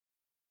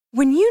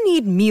When you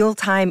need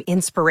mealtime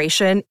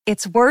inspiration,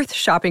 it's worth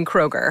shopping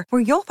Kroger,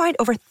 where you'll find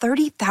over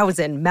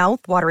 30,000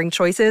 mouth-watering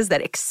choices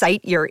that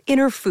excite your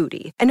inner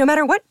foodie. And no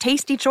matter what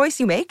tasty choice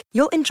you make,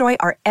 you'll enjoy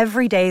our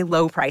everyday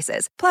low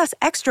prices, plus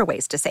extra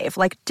ways to save,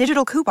 like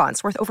digital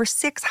coupons worth over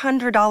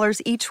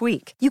 $600 each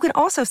week. You can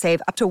also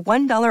save up to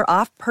 $1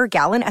 off per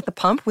gallon at the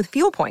pump with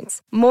fuel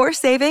points. More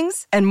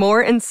savings and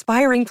more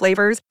inspiring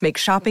flavors make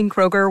shopping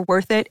Kroger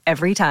worth it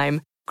every time.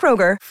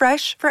 Kroger,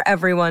 fresh for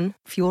everyone.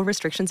 Fuel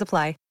restrictions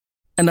apply.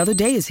 Another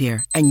day is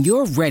here, and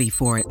you're ready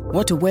for it.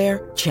 What to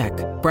wear? Check.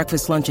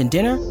 Breakfast, lunch, and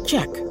dinner?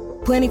 Check.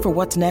 Planning for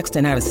what's next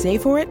and how to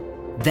save for it?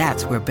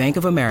 That's where Bank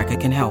of America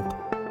can help.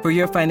 For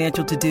your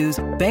financial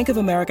to-dos, Bank of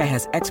America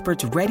has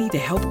experts ready to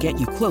help get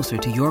you closer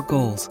to your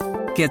goals.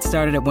 Get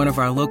started at one of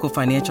our local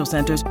financial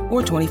centers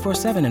or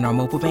 24/7 in our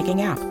mobile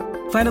banking app.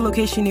 Find a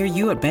location near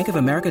you at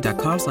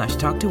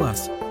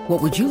bankofamerica.com/talktous.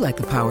 What would you like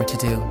the power to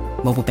do?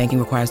 Mobile banking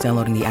requires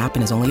downloading the app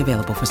and is only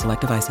available for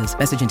select devices.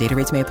 Message and data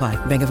rates may apply.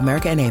 Bank of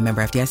America N.A.,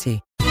 member FDIC.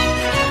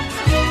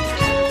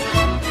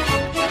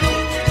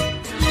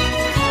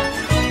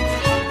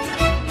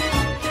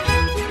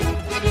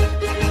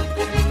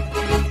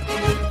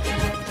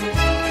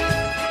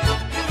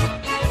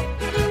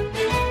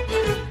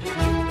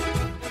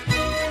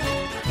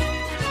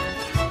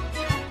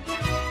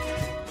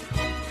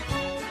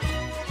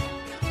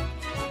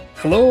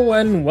 Hello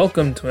and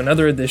welcome to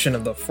another edition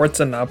of the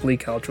Forza Napoli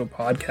Calcio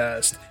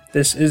podcast.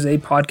 This is a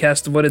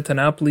podcast devoted to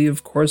Napoli,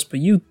 of course, but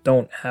you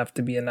don't have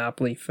to be a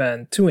Napoli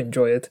fan to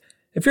enjoy it.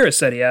 If you're a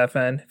Serie A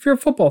fan, if you're a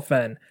football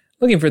fan,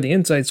 looking for the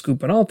inside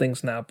scoop on all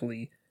things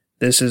Napoli,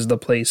 this is the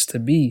place to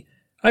be.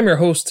 I'm your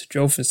host,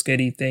 Joe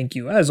Fischetti. Thank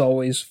you, as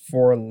always,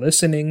 for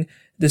listening.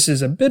 This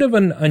is a bit of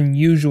an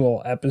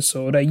unusual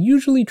episode. I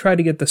usually try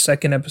to get the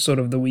second episode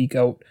of the week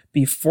out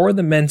before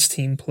the men's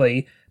team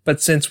play, but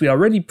since we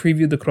already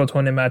previewed the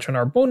Crotone match on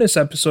our bonus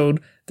episode,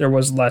 there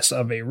was less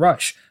of a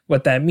rush.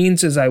 What that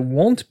means is I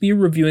won't be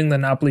reviewing the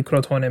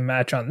Napoli-Crotone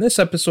match on this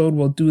episode.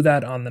 We'll do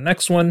that on the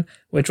next one,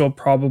 which will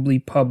probably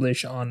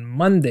publish on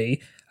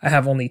Monday. I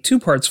have only two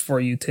parts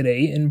for you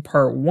today. In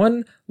part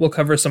one, we'll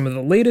cover some of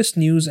the latest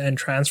news and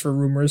transfer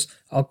rumors.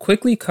 I'll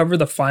quickly cover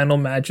the final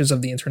matches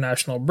of the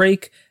international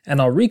break,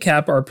 and I'll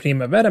recap our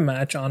Primavera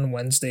match on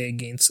Wednesday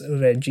against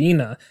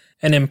Regina.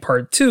 And in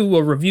part two,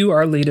 we'll review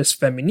our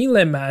latest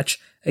Femminile match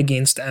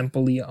against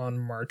Empoli on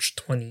March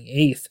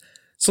 28th.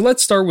 So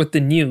let's start with the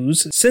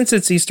news. Since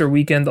it's Easter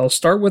weekend, I'll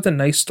start with a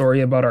nice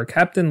story about our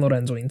captain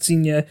Lorenzo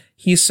Insigne.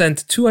 He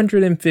sent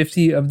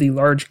 250 of the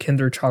large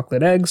Kinder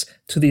chocolate eggs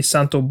to the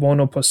Santo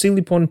Bono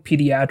Posilipon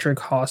Pediatric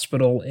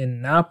Hospital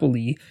in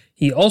Napoli.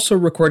 He also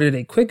recorded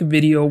a quick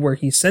video where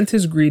he sent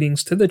his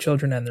greetings to the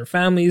children and their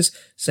families,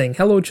 saying,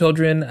 "Hello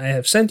children, I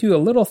have sent you a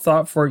little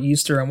thought for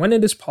Easter, and when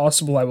it is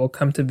possible I will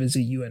come to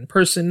visit you in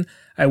person.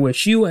 I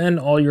wish you and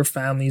all your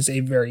families a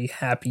very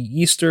happy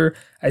Easter.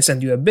 I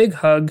send you a big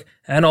hug,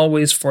 and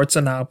always Forza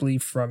Napoli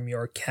from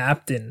your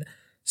captain."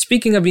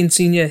 Speaking of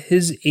Insigne,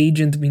 his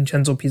agent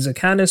Vincenzo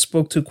Pizzacane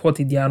spoke to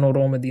Quotidiano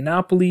Roma di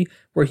Napoli,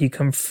 where he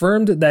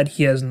confirmed that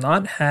he has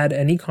not had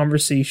any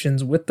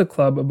conversations with the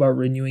club about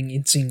renewing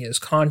Insigne's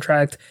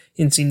contract.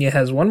 Insigne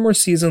has one more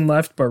season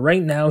left, but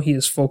right now he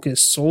is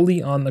focused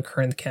solely on the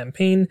current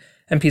campaign,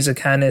 and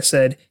Pizzacane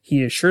said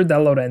he is sure De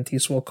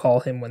Laurentiis will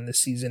call him when the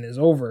season is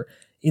over.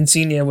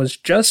 Insigne was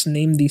just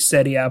named the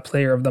Serie A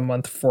Player of the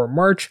Month for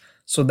March,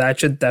 so that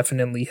should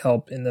definitely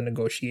help in the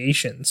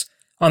negotiations.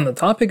 On the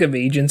topic of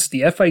agents, the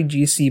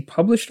FIGC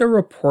published a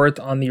report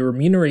on the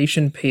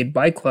remuneration paid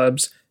by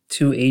clubs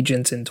to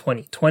agents in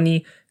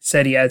 2020.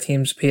 Serie A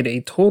teams paid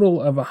a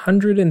total of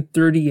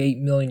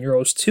 €138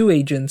 million to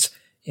agents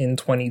in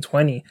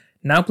 2020.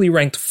 Napoli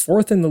ranked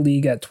 4th in the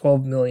league at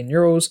 €12 million.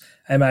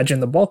 I imagine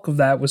the bulk of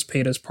that was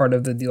paid as part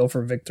of the deal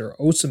for Victor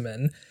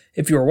Osimhen.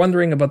 If you were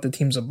wondering about the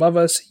teams above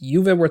us,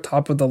 Juve were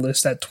top of the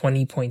list at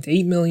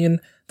 $20.8 million,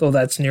 though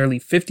that's nearly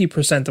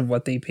 50% of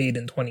what they paid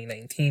in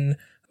 2019.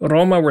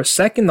 Roma were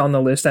second on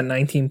the list at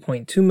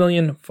 $19.2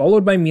 million,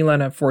 followed by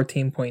Milan at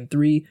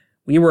 $14.3.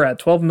 We were at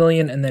 €12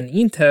 million, and then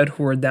Inter,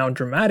 who were down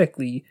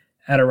dramatically,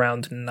 at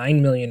around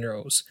 €9 million.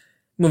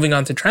 Moving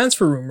on to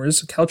transfer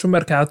rumors,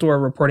 Calciomercato are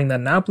reporting that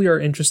Napoli are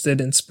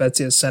interested in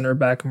Spezia's center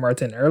back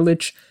Martin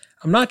Ehrlich.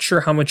 I'm not sure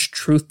how much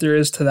truth there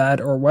is to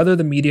that, or whether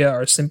the media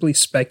are simply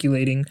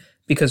speculating,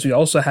 because we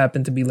also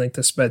happen to be linked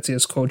to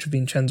Spezia's coach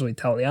Vincenzo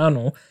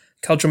Italiano.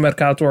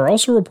 Calciomercato are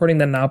also reporting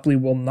that Napoli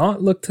will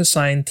not look to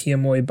sign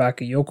Tiamoe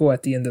Bakayoko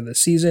at the end of the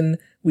season.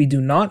 We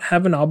do not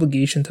have an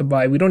obligation to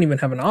buy, we don't even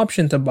have an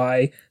option to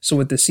buy, so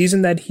with the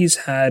season that he's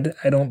had,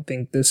 I don't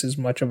think this is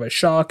much of a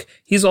shock.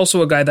 He's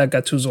also a guy that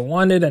Gattuso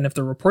wanted, and if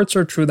the reports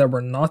are true that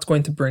we're not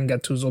going to bring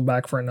Gattuso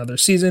back for another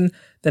season,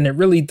 then it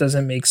really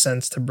doesn't make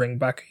sense to bring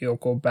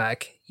Bakayoko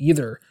back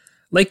either.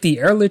 Like the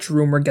Ehrlich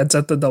rumor,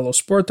 Gazzetta dello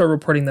Sport are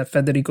reporting that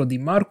Federico Di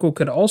Marco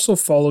could also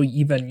follow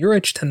Ivan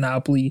Juric to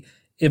Napoli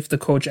if the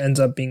coach ends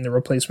up being the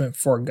replacement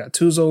for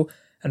Gattuso.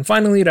 And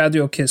finally,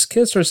 Radio Kiss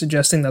Kiss are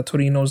suggesting that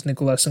Torino's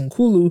Nicolas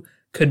Nkulu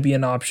could be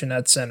an option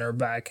at center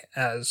back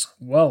as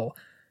well.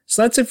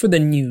 So that's it for the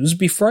news.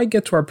 Before I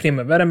get to our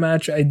Primavera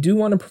match, I do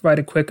want to provide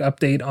a quick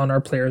update on our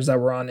players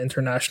that were on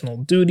international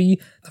duty.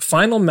 The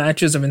final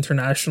matches of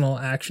international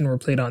action were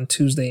played on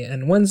Tuesday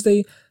and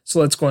Wednesday,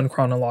 so let's go in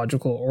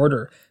chronological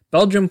order.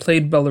 Belgium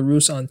played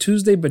Belarus on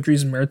Tuesday, but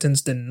Dries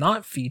Mertens did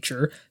not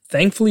feature.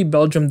 Thankfully,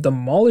 Belgium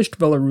demolished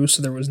Belarus,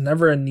 so there was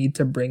never a need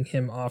to bring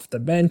him off the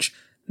bench.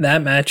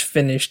 That match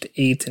finished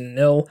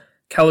 8-0.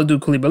 Kalidou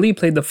Koulibaly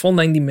played the full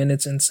 90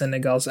 minutes in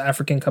Senegal's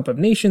African Cup of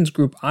Nations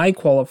Group I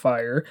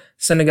qualifier.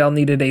 Senegal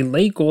needed a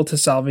late goal to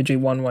salvage a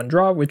 1-1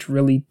 draw, which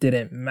really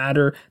didn't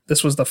matter.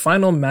 This was the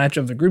final match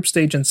of the group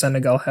stage, and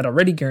Senegal had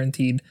already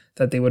guaranteed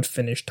that they would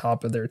finish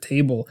top of their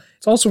table.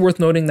 It's also worth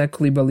noting that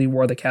Koulibaly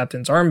wore the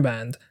captain's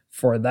armband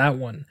for that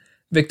one.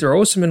 Victor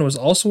Osimhen was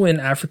also in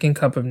African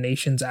Cup of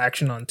Nations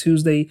action on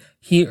Tuesday.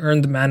 He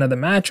earned man of the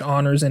match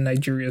honors in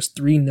Nigeria's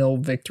 3-0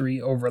 victory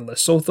over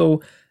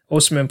Lesotho.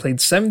 Osimhen played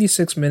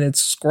 76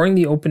 minutes, scoring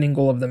the opening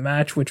goal of the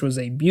match, which was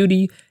a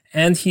beauty,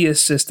 and he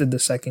assisted the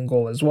second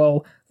goal as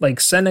well.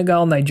 Like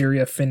Senegal,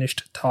 Nigeria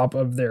finished top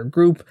of their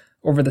group.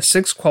 Over the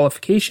 6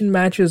 qualification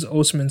matches,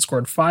 Osimhen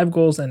scored 5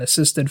 goals and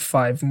assisted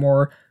 5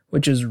 more,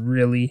 which is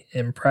really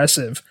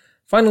impressive.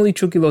 Finally,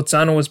 Chucky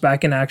Lozano was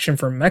back in action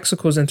for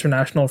Mexico's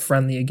international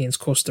friendly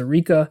against Costa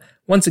Rica.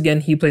 Once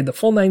again, he played the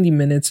full 90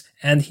 minutes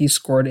and he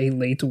scored a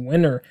late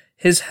winner.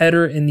 His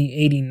header in the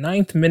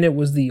 89th minute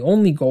was the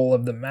only goal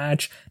of the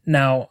match.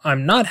 Now,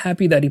 I'm not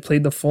happy that he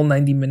played the full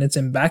 90 minutes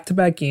in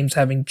back-to-back games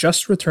having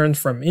just returned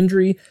from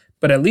injury,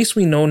 but at least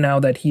we know now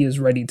that he is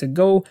ready to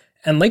go.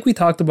 And like we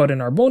talked about in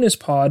our bonus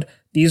pod,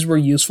 these were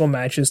useful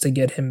matches to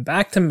get him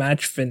back to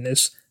match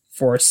fitness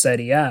for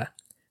Serie A.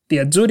 The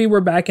Azzurri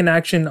were back in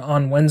action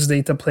on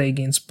Wednesday to play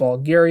against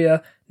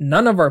Bulgaria.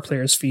 None of our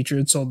players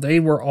featured, so they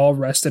were all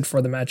rested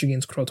for the match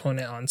against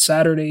Crotone on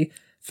Saturday.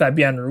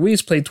 Fabian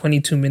Ruiz played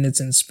 22 minutes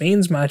in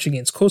Spain's match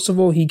against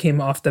Kosovo. He came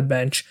off the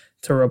bench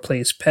to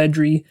replace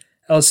Pedri.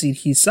 El Cid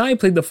Hysaj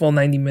played the full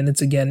 90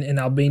 minutes again in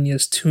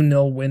Albania's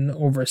 2-0 win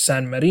over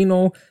San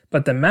Marino,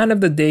 but the man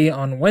of the day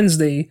on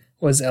Wednesday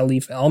was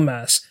Elif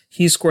Elmas.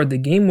 He scored the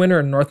game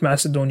winner in North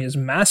Macedonia's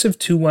massive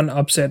 2-1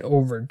 upset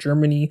over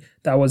Germany.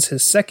 That was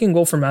his second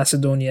goal for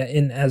Macedonia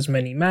in as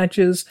many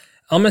matches.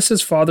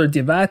 Elmas's father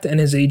Divat and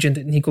his agent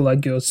Nikola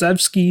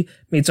Giosevski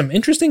made some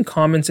interesting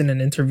comments in an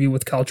interview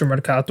with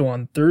Calciomercato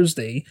on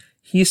Thursday.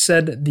 He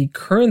said, "The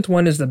current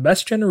one is the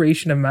best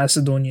generation of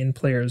Macedonian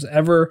players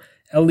ever.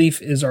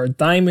 Elif is our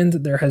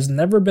diamond. There has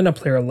never been a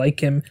player like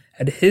him.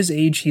 At his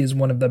age, he is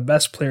one of the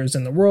best players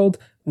in the world.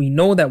 We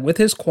know that with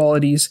his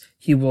qualities,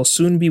 he will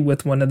soon be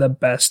with one of the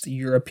best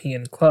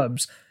European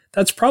clubs."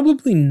 That's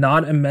probably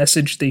not a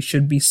message they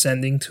should be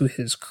sending to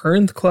his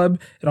current club.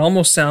 It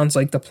almost sounds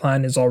like the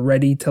plan is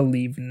already to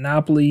leave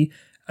Napoli.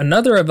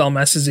 Another of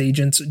Elmas's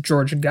agents,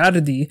 George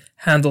Gardi,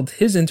 handled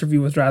his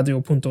interview with Radio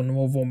Punto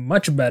Nuovo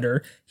much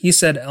better. He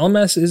said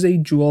Elmas is a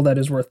jewel that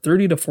is worth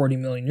 30 to 40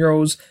 million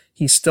euros.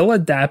 He's still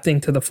adapting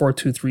to the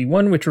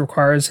 4-2-3-1, which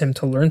requires him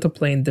to learn to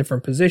play in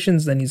different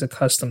positions than he's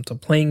accustomed to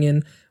playing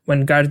in.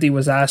 When Gardi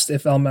was asked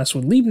if Elmas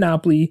would leave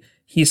Napoli,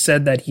 he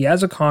said that he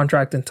has a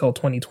contract until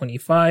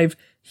 2025.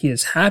 He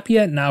is happy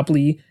at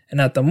Napoli, and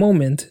at the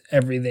moment,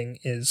 everything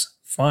is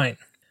fine.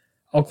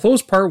 I'll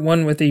close part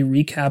 1 with a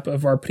recap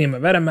of our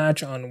Primavera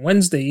match on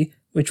Wednesday,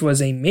 which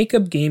was a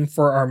makeup game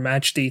for our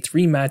match day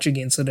 3 match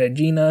against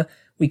Regina.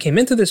 We came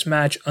into this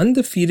match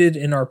undefeated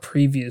in our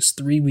previous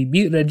 3. We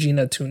beat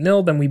Regina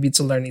 2-0, then we beat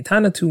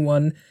Salernitana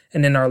 2-1,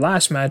 and in our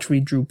last match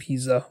we drew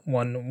Pisa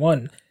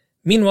 1-1.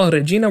 Meanwhile,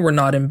 Regina were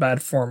not in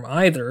bad form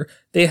either.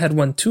 They had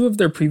won 2 of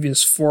their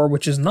previous 4,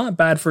 which is not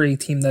bad for a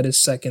team that is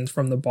second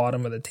from the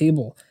bottom of the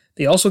table.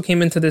 They also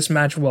came into this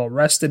match well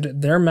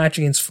rested. Their match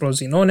against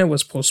Frosinone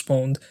was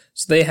postponed,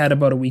 so they had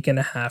about a week and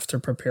a half to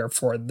prepare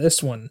for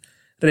this one.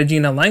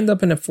 Regina lined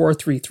up in a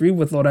 4-3-3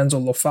 with Lorenzo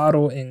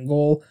Lofaro in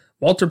goal.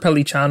 Walter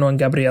Pellicciano and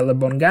Gabriele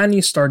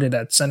Bongani started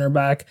at center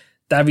back.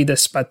 Davide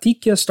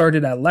Spaticchia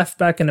started at left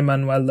back and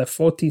Emanuele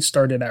Foti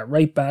started at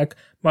right back.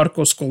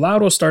 Marco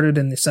Scolaro started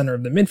in the center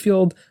of the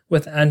midfield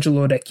with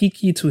Angelo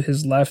Recchichi to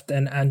his left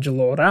and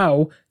Angelo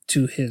Rao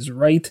to his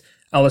right.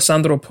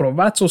 Alessandro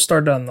Provazzo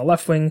started on the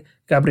left wing,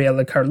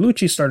 Gabriele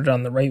Carlucci started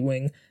on the right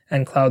wing,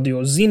 and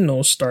Claudio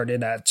Zinno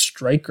started at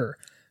striker.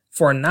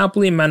 For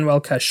Napoli, Manuel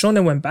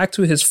Cascione went back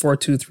to his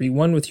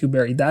 4-2-3-1 with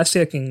Hubert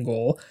Dasiak in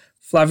goal.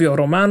 Flavio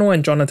Romano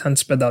and Jonathan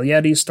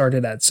Spedalieri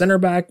started at center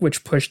back,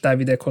 which pushed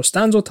Davide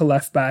Costanzo to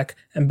left back,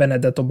 and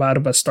Benedetto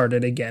Barba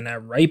started again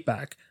at right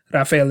back.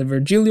 Raffaele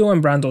Virgilio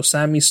and Brando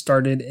Sami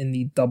started in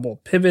the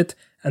double pivot.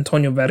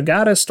 Antonio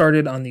Vergara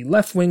started on the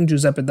left wing,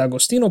 Giuseppe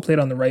D'Agostino played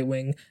on the right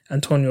wing,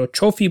 Antonio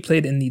Cioffi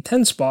played in the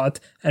 10 spot,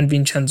 and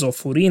Vincenzo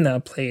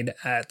Furina played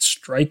at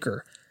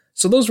striker.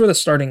 So those were the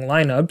starting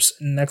lineups.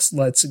 Next,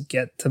 let's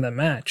get to the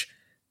match.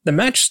 The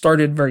match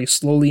started very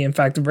slowly. In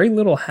fact, very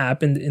little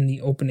happened in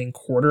the opening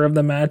quarter of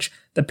the match.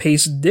 The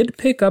pace did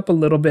pick up a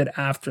little bit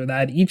after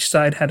that. Each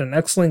side had an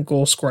excellent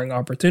goal-scoring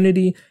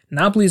opportunity.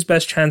 Napoli's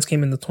best chance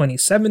came in the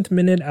 27th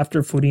minute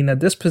after Furina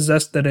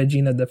dispossessed the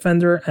Regina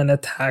defender and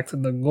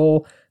attacked the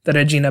goal. The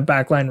Regina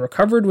backline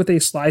recovered with a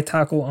slide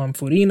tackle on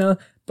Furina,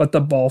 but the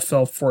ball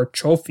fell for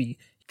Cioffi.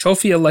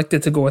 Cioffi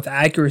elected to go with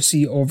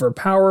accuracy over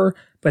power,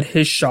 but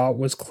his shot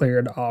was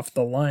cleared off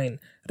the line.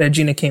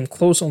 Regina came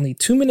close only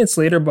 2 minutes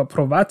later, but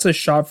Provazza's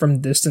shot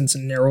from distance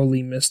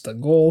narrowly missed the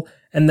goal,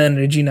 and then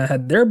Regina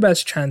had their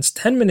best chance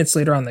 10 minutes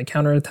later on the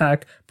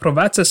counterattack.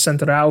 Provazza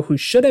sent Rao, who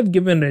should have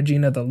given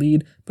Regina the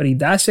lead, but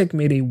Idasiak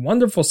made a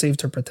wonderful save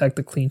to protect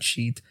the clean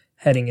sheet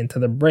heading into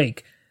the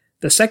break.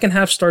 The second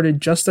half started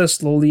just as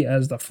slowly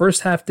as the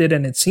first half did,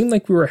 and it seemed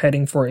like we were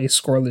heading for a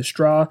scoreless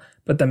draw,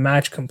 but the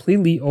match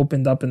completely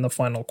opened up in the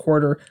final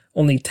quarter.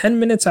 Only 10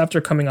 minutes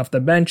after coming off the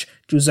bench,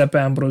 Giuseppe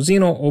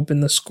Ambrosino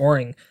opened the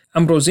scoring.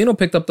 Ambrosino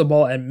picked up the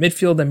ball at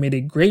midfield and made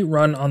a great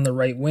run on the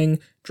right wing,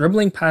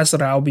 dribbling past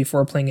Rao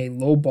before playing a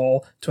low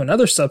ball to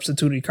another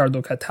substitute,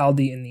 Riccardo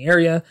Cataldi, in the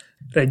area.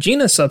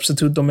 Regina's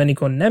substitute,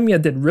 Domenico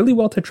Nemia, did really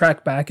well to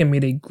track back and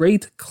made a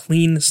great,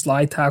 clean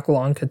slide tackle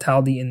on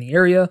Cataldi in the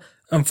area.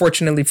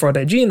 Unfortunately for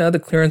Regina, the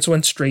clearance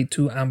went straight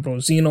to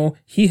Ambrosino.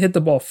 He hit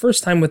the ball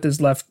first time with his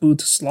left boot,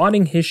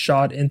 slotting his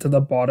shot into the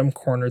bottom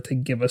corner to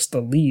give us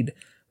the lead.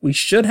 We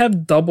should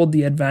have doubled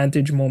the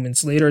advantage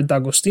moments later.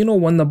 D'Agostino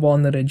won the ball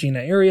in the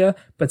Regina area,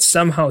 but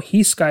somehow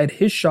he skied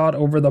his shot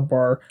over the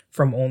bar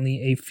from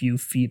only a few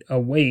feet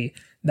away.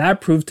 That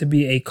proved to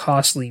be a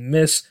costly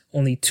miss.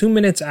 Only 2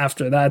 minutes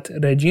after that,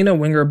 Regina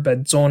winger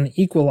Bezzon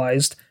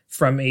equalized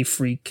from a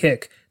free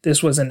kick.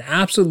 This was an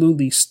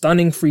absolutely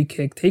stunning free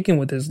kick taken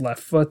with his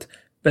left foot.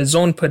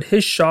 Bezzon put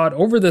his shot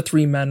over the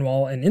three-man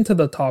wall and into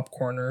the top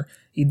corner.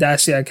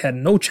 Idasiak had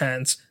no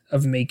chance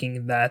of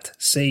making that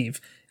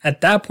save. At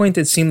that point,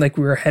 it seemed like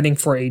we were heading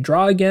for a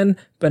draw again,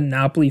 but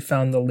Napoli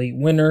found the late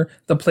winner.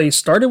 The play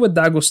started with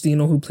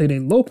D'Agostino, who played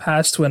a low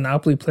pass to a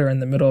Napoli player in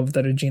the middle of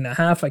the Regina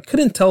half. I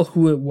couldn't tell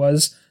who it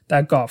was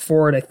that got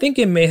forward. I think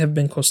it may have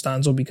been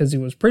Costanzo because he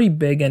was pretty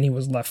big and he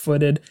was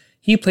left-footed.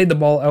 He played the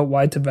ball out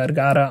wide to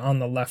Vergara on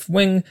the left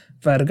wing.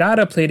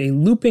 Vergara played a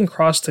looping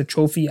cross to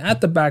Cioffi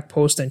at the back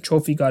post, and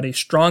Cioffi got a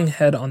strong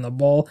head on the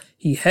ball.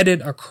 He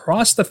headed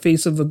across the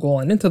face of the goal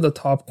and into the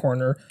top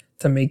corner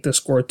to make the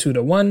score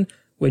 2-1,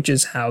 which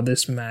is how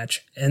this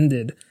match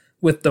ended.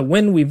 With the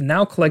win, we've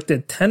now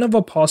collected 10 of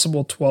a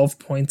possible 12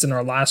 points in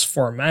our last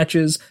 4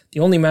 matches. The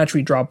only match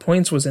we dropped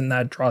points was in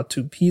that draw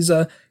to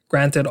Pisa.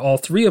 Granted, all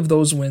 3 of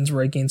those wins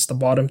were against the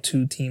bottom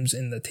 2 teams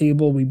in the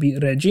table. We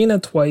beat Regina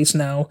twice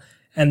now,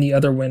 and the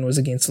other win was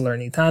against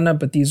Salernitana,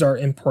 but these are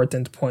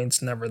important points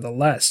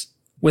nevertheless.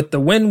 With the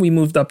win, we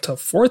moved up to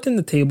 4th in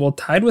the table,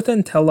 tied with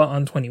Entella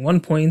on 21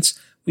 points.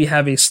 We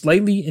have a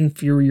slightly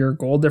inferior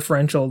goal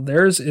differential.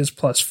 Theirs is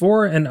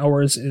 +4 and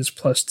ours is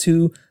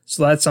 +2,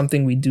 so that's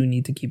something we do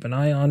need to keep an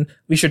eye on.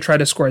 We should try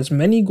to score as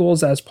many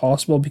goals as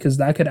possible because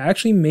that could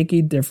actually make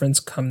a difference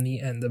come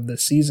the end of the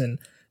season.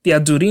 The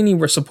Azzurrini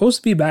were supposed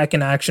to be back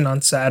in action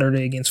on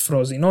Saturday against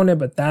Frosinone,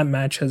 but that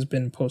match has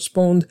been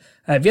postponed.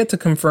 I have yet to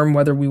confirm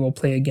whether we will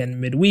play again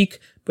midweek,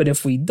 but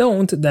if we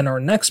don't, then our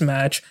next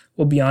match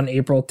will be on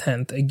April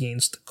 10th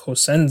against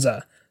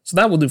Cosenza. So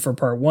that will do for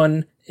part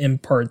 1. In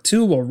part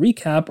 2, we'll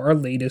recap our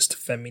latest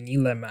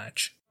Femminile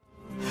match.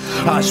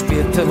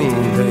 Aspettami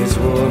dai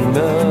suon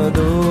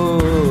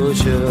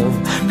dolce,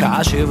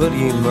 che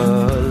verim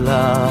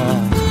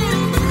là.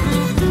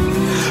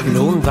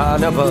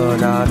 Lontana per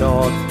una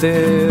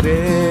notte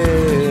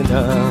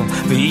rena,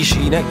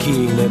 vicina a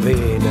chi ne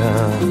pena.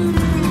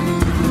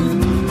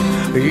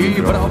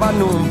 Io provo a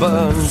non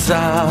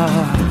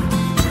pensare,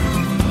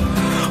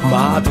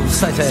 ma tu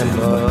sai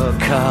sempre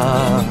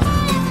che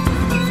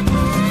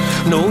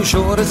non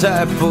c'ora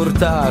sei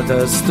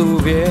portata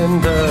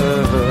stupenda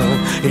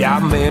e a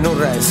me non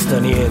resta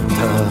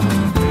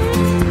niente.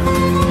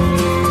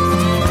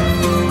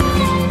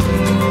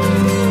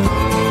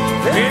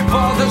 E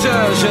poi ci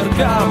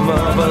cercammo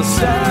per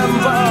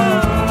sempre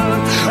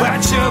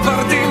e ci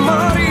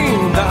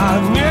perdiamo da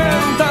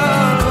niente.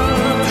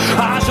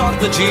 A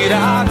sorte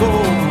gira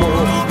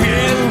come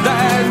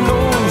niente,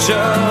 non ci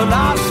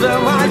lascia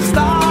mai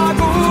sta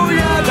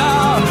quieta.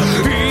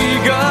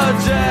 I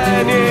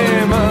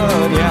geni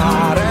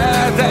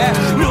maniarete,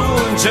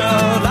 non ci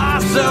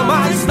lascia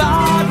mai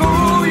sta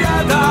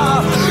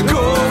quieta.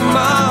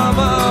 Come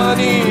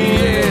mani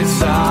e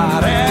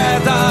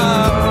sareta.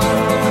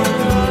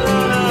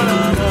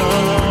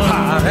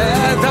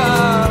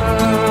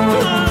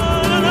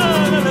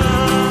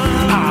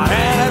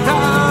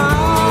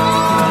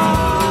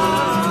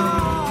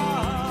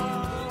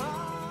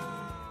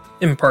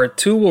 In part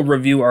 2, we'll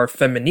review our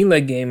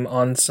Femminile game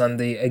on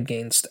Sunday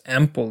against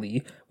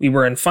Empoli. We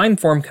were in fine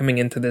form coming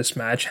into this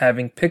match,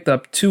 having picked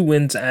up 2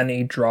 wins and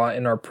a draw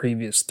in our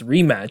previous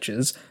 3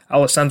 matches.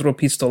 Alessandro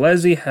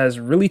Pistolesi has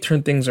really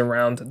turned things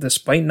around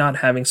despite not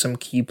having some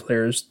key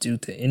players due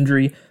to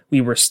injury. We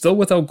were still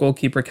without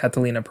goalkeeper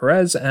Catalina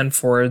Perez and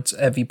forwards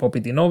Evi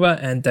Popitinova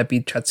and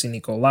Depi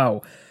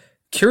Chatzinicolaou.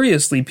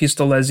 Curiously,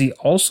 Pistolesi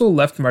also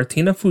left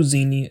Martina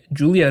Fusini,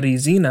 Giulia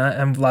Rizina,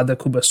 and Vlada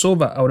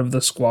Kubasova out of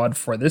the squad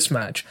for this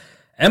match.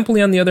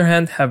 Empoli, on the other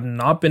hand, have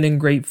not been in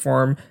great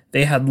form.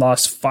 They had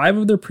lost 5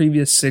 of their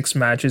previous 6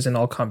 matches in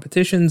all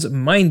competitions.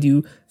 Mind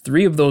you,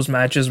 3 of those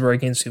matches were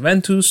against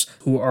Juventus,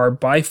 who are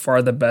by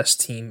far the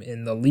best team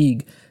in the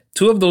league.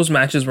 2 of those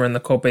matches were in the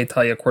Coppa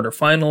Italia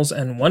quarterfinals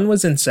and 1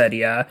 was in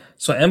Serie A,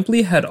 so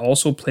Empoli had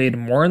also played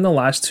more in the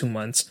last 2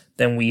 months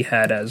than we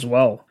had as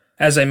well.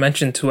 As I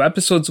mentioned 2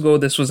 episodes ago,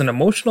 this was an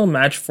emotional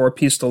match for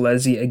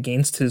Pistolesi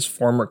against his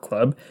former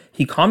club.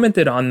 He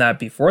commented on that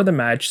before the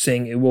match,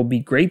 saying it will be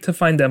great to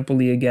find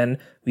Empoli again.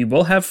 We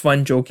will have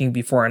fun joking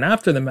before and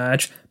after the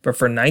match, but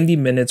for 90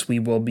 minutes we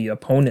will be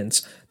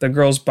opponents. The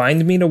girls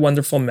bind me to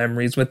wonderful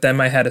memories. With them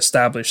I had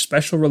established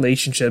special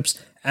relationships,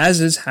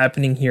 as is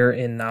happening here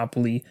in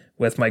Napoli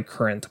with my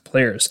current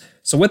players.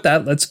 So with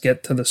that, let's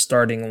get to the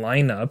starting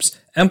lineups.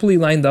 Empoli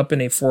lined up in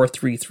a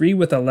 4-3-3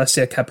 with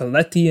Alessia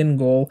Capelletti in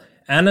goal.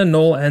 Anna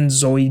Knoll and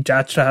Zoe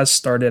Jatras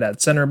started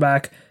at center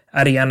back.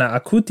 Arianna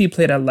Acuti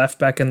played at left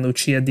back and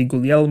Lucia Di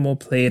Guglielmo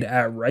played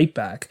at right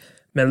back.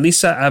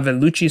 Melissa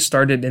Avellucci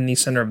started in the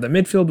center of the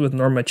midfield with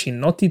Norma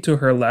Cinotti to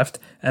her left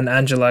and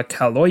Angela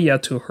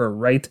Caloia to her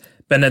right.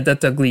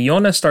 Benedetta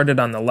Gliona started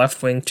on the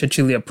left wing,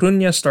 Cecilia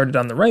Prugna started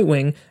on the right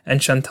wing,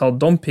 and Chantal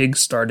Dompig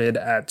started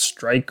at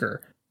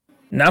striker.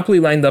 Napoli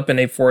lined up in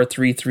a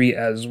 4-3-3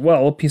 as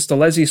well.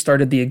 Pistolesi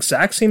started the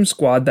exact same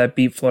squad that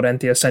beat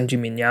Florentia San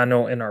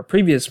Gimignano in our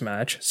previous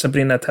match.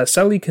 Sabrina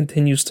Tasselli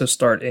continues to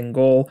start in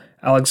goal.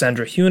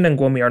 Alexandra Hune and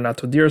Guomi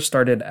Arnautodir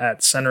started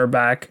at center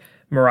back.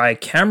 Mariah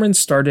Cameron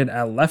started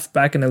at left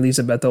back and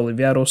Elisabetta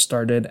Oliviero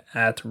started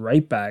at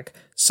right back.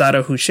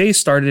 Sara Huchet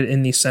started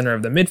in the center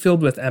of the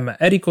midfield with Emma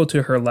Erico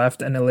to her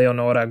left and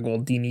Eleonora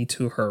Goldini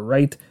to her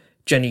right.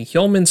 Jenny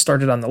Hillman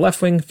started on the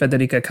left wing,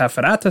 Federica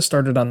Cafferata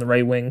started on the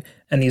right wing,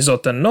 and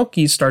Isotta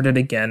Gnocchi started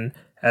again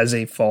as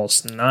a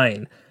false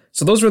 9.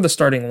 So those were the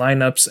starting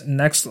lineups.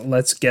 Next,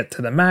 let's get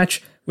to the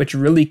match, which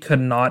really could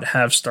not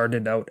have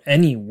started out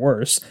any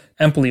worse.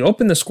 Empoli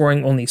opened the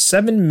scoring only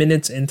 7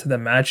 minutes into the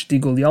match. Di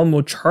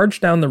Guglielmo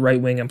charged down the right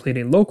wing and played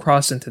a low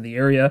cross into the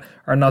area.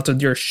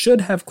 Arnautodir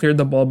should have cleared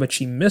the ball, but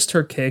she missed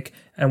her kick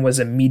and was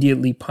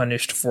immediately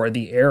punished for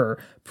the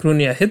error.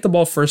 Prugna hit the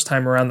ball first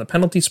time around the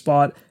penalty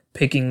spot,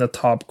 picking the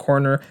top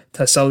corner.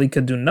 Tasselli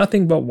could do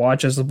nothing but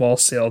watch as the ball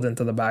sailed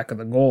into the back of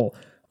the goal.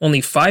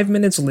 Only 5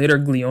 minutes later,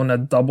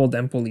 Gliona doubled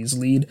Empoli's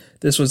lead.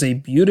 This was a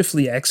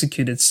beautifully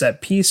executed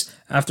set piece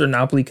after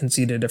Napoli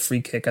conceded a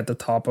free kick at the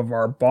top of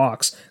our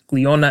box.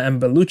 Gliona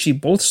and Bellucci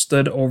both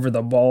stood over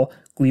the ball.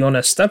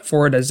 Gliona stepped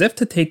forward as if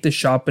to take the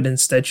shot, but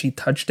instead she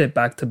touched it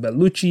back to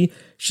Bellucci.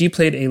 She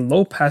played a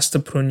low pass to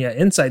Prugna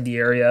inside the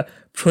area.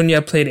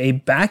 Prugna played a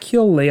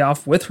backheel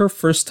layoff with her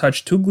first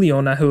touch to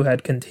Gliona, who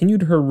had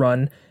continued her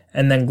run,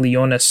 and then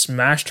Gliona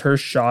smashed her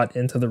shot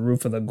into the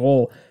roof of the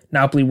goal.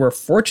 Napoli were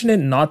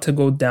fortunate not to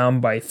go down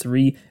by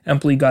 3.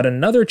 Empoli got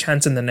another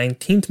chance in the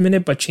 19th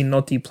minute, but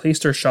Cinotti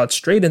placed her shot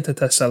straight into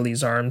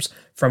Tasselli's arms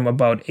from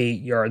about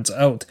 8 yards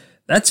out.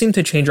 That seemed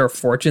to change our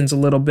fortunes a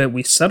little bit.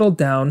 We settled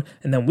down,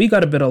 and then we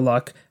got a bit of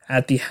luck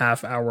at the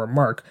half-hour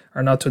mark.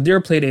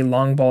 Arnautodir played a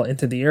long ball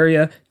into the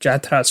area.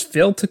 Jatras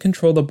failed to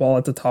control the ball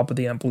at the top of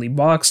the Empoli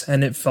box,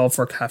 and it fell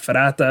for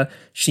Cafferata.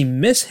 She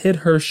mishit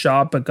her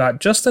shot, but got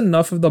just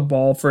enough of the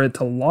ball for it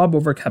to lob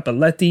over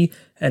Capelletti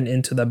and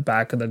into the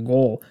back of the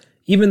goal.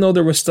 Even though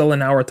there was still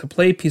an hour to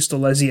play,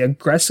 Pistolesi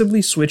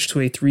aggressively switched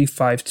to a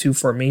 3-5-2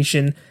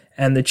 formation,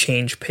 and the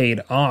change paid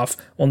off.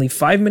 Only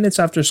 5 minutes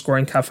after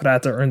scoring,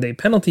 Cafferata earned a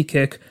penalty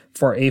kick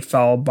for a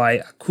foul by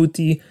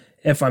Acuti.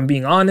 If I'm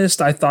being honest,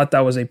 I thought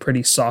that was a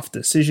pretty soft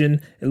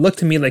decision. It looked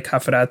to me like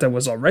Cafferata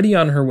was already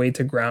on her way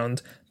to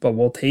ground, but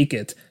we'll take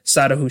it.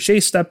 Sara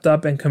Huchet stepped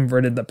up and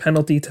converted the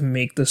penalty to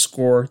make the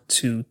score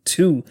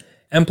 2-2.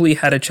 Empoli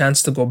had a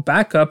chance to go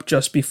back up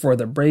just before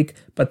the break,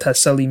 but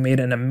Tasselli made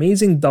an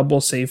amazing double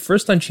save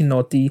first on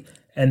Cinotti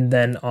and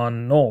then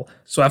on Knoll.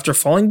 So after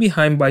falling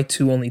behind by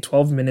 2 only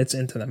 12 minutes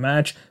into the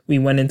match, we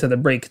went into the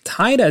break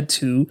tied at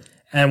 2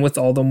 and with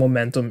all the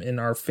momentum in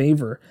our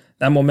favor.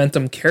 That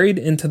momentum carried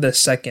into the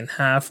second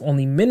half.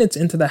 Only minutes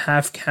into the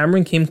half,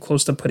 Cameron came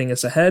close to putting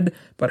us ahead,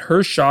 but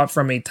her shot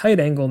from a tight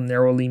angle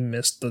narrowly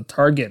missed the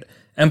target.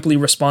 Empoli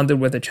responded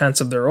with a chance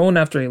of their own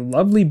after a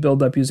lovely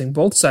build-up using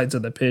both sides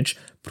of the pitch.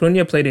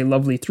 Prugna played a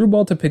lovely through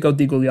ball to pick out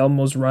Di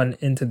Guglielmo's run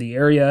into the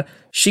area.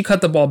 She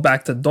cut the ball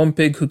back to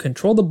Dompig, who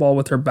controlled the ball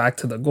with her back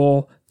to the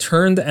goal,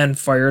 turned and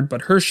fired,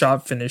 but her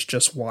shot finished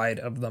just wide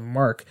of the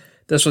mark.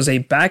 This was a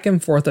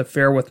back-and-forth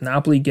affair with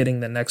Napoli getting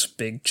the next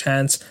big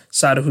chance.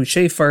 Sara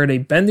Huchet fired a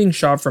bending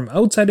shot from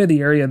outside of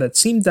the area that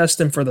seemed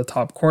destined for the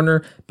top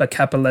corner, but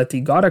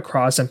Capelletti got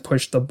across and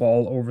pushed the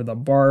ball over the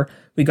bar.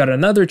 We got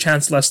another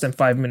chance less than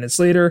 5 minutes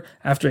later.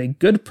 After a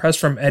good press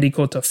from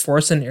Erico to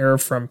force an error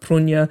from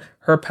Prugna,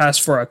 her pass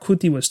for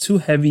Acuti was too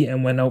heavy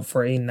and went out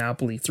for a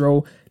Napoli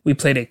throw. We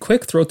played a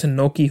quick throw to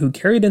Gnocchi, who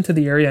carried into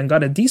the area and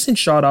got a decent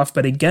shot off,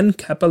 but again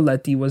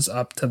Capelletti was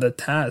up to the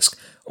task.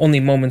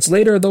 Only moments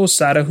later, though,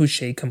 Sara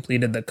Huchet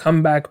completed the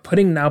comeback,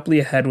 putting Napoli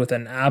ahead with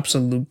an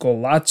absolute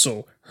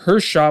golazzo. Her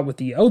shot with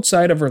the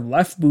outside of her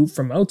left boot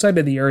from outside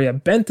of the area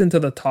bent into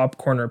the top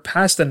corner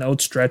past an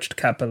outstretched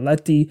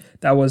Capelletti.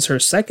 That was her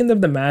second of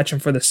the match, and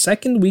for the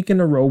second week in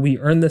a row, we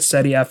earned the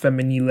Serie A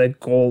Femminile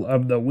Goal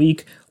of the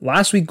Week.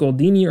 Last week,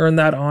 Goldini earned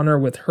that honor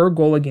with her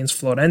goal against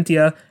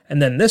Florentia, and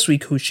then this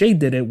week, Huchet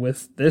did it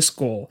with this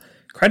goal.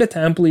 Credit to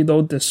Empoli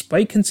though,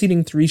 despite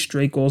conceding 3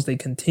 straight goals, they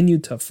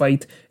continued to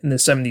fight. In the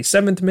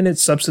 77th minute,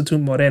 substitute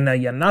Morena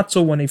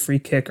Iannazzo won a free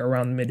kick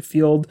around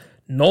midfield.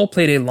 Noel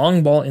played a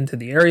long ball into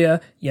the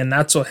area.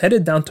 Iannazzo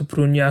headed down to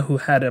Prugna, who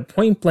had a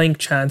point-blank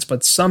chance,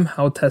 but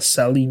somehow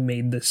Tasselli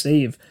made the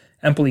save.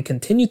 Empoli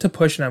continued to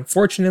push, and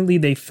unfortunately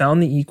they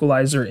found the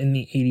equalizer in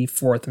the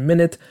 84th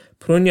minute.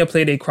 Prugna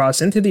played a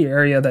cross into the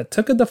area that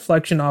took a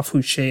deflection off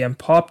Houchet and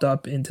popped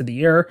up into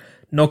the air.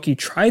 Noki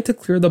tried to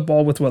clear the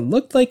ball with what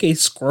looked like a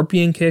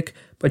scorpion kick,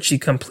 but she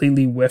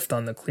completely whiffed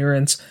on the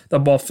clearance. The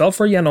ball fell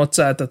for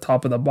Janotza at the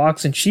top of the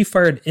box, and she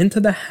fired into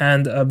the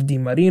hand of Di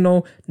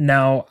Marino.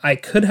 Now, I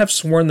could have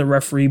sworn the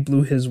referee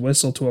blew his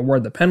whistle to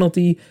award the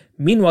penalty.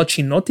 Meanwhile,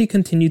 Cinotti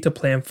continued to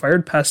play and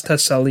fired past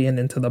Tasselli and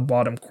into the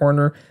bottom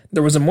corner.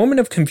 There was a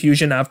moment of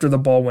confusion after the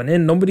ball went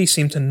in. Nobody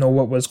seemed to know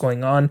what was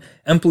going on.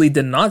 Empoli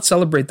did not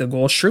celebrate the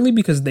goal, surely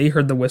because they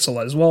heard the whistle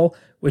as well,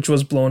 which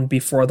was blown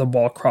before the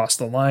ball crossed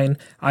the line.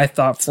 I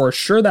thought for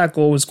sure that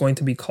goal was going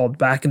to be called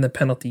back in the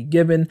penalty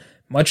given.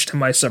 Much to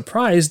my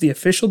surprise, the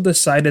official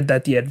decided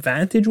that the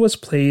advantage was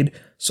played,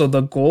 so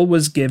the goal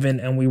was given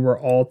and we were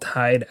all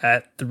tied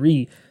at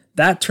 3.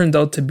 That turned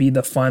out to be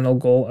the final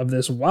goal of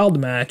this wild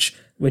match,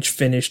 which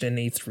finished in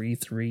a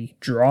 3-3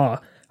 draw.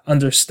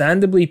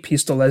 Understandably,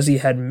 Pistolesi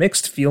had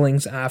mixed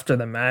feelings after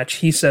the match.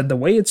 He said, "The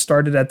way it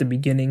started at the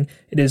beginning,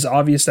 it is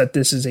obvious that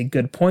this is a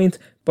good point,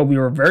 but we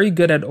were very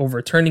good at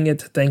overturning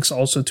it, thanks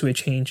also to a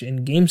change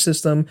in game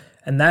system,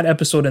 and that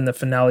episode in the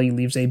finale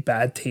leaves a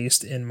bad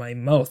taste in my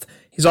mouth."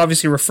 He's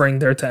obviously referring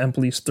there to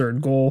Empoli's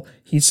third goal.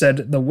 He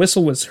said, "The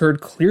whistle was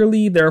heard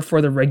clearly,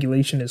 therefore the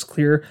regulation is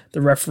clear.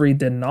 The referee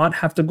did not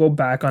have to go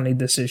back on a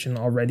decision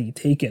already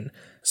taken."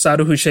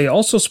 Saru Houchet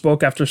also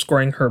spoke after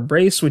scoring her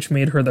brace, which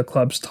made her the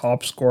club's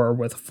top scorer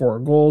with 4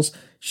 goals.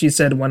 She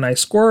said, "When I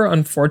score,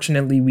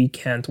 unfortunately we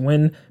can't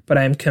win, but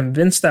I am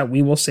convinced that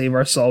we will save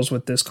ourselves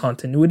with this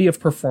continuity of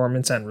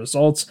performance and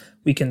results.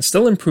 We can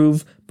still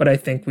improve, but I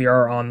think we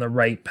are on the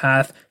right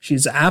path."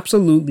 She's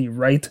absolutely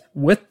right.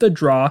 With the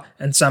draw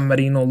and San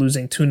Marino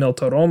losing 2-0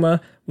 to Roma,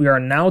 we are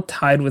now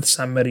tied with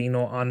San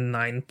Marino on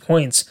 9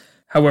 points.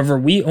 However,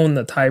 we own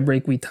the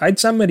tiebreak. We tied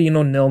San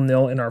Marino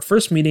 0-0 in our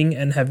first meeting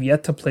and have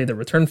yet to play the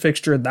return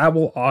fixture. That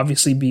will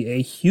obviously be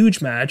a huge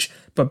match,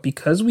 but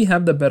because we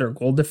have the better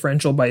goal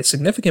differential by a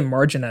significant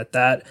margin at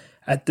that,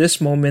 at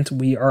this moment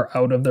we are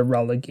out of the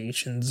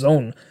relegation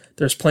zone.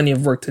 There's plenty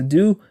of work to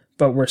do,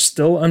 but we're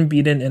still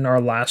unbeaten in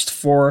our last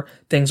 4.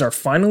 Things are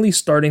finally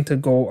starting to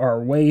go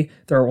our way.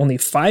 There are only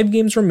 5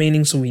 games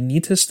remaining, so we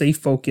need to stay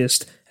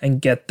focused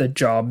and get the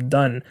job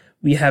done.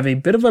 We have a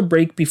bit of a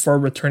break before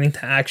returning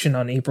to action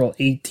on April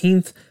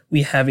 18th.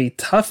 We have a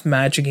tough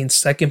match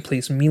against second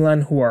place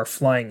Milan, who are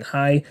flying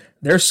high.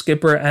 Their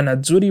skipper and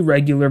Azzurri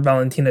regular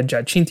Valentina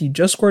Giacinti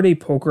just scored a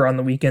poker on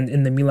the weekend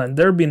in the Milan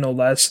derby no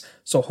less,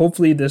 so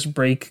hopefully this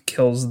break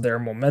kills their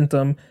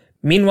momentum.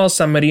 Meanwhile,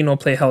 San Marino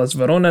play Hellas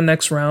Verona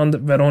next round.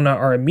 Verona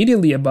are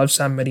immediately above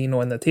San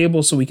Marino in the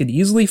table, so we could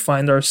easily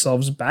find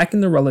ourselves back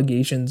in the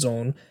relegation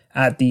zone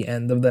at the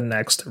end of the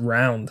next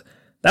round.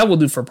 That will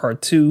do for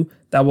part 2.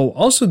 That will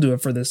also do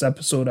it for this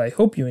episode. I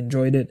hope you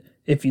enjoyed it.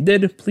 If you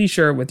did, please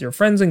share it with your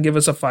friends and give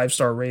us a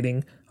 5-star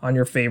rating on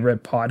your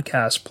favorite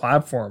podcast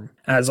platform.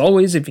 As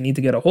always, if you need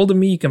to get a hold of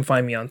me, you can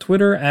find me on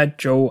Twitter at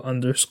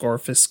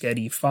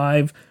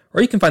Joe_Fischetti5,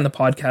 or you can find the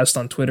podcast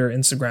on Twitter,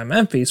 Instagram,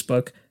 and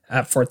Facebook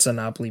at Forza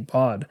Napoli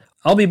Pod.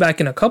 I'll be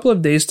back in a couple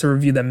of days to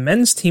review the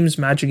men's team's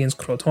match against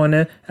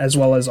Crotone, as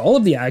well as all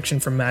of the action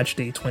from match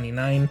day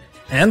 29,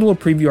 and we'll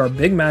preview our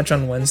big match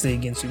on Wednesday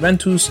against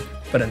Juventus.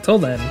 But until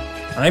then,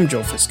 I'm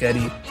Joe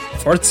Fischetti.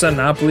 Forza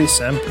Napoli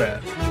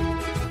sempre.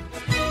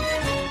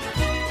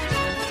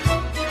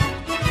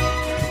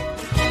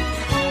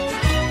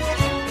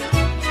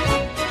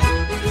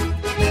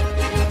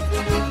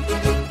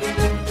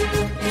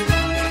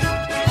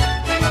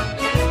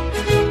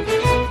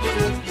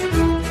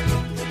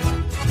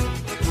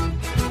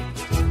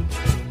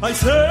 Ai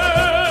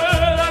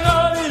sera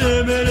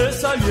navine me le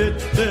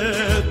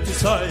sagliette tu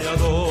sai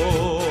adò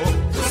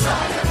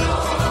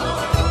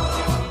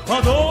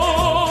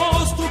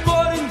sto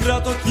cuore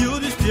ingrato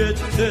chiudi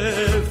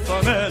spiette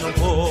famelo un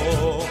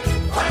po'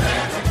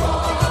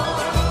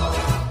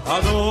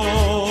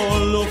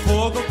 adò lo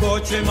fuoco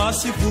coce ma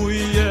si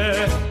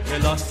fuie e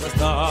lascia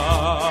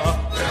sta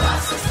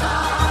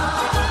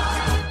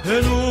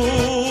e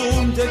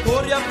non te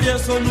corri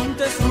appresso non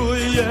te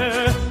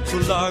sfruie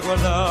sulla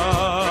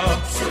guarda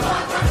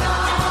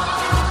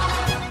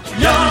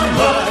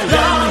Yamma,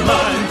 yamma,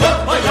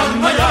 coppa,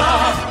 yamma,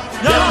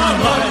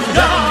 yamma,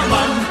 yamma,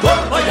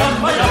 coppa,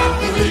 yamma,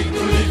 culi,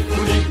 culi,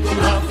 culi,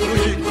 cula,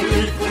 culi,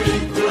 culi, culi,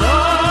 cula,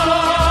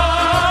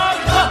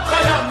 coppa,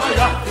 yamma,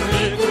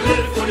 culi, culi,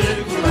 culi,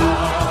 cula.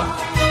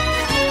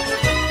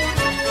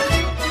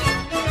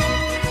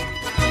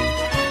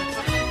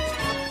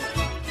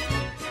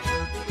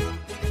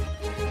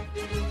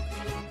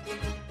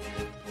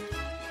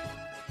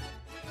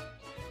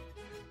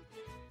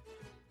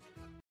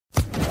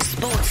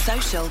 Sports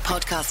Social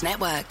Podcast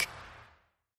Network.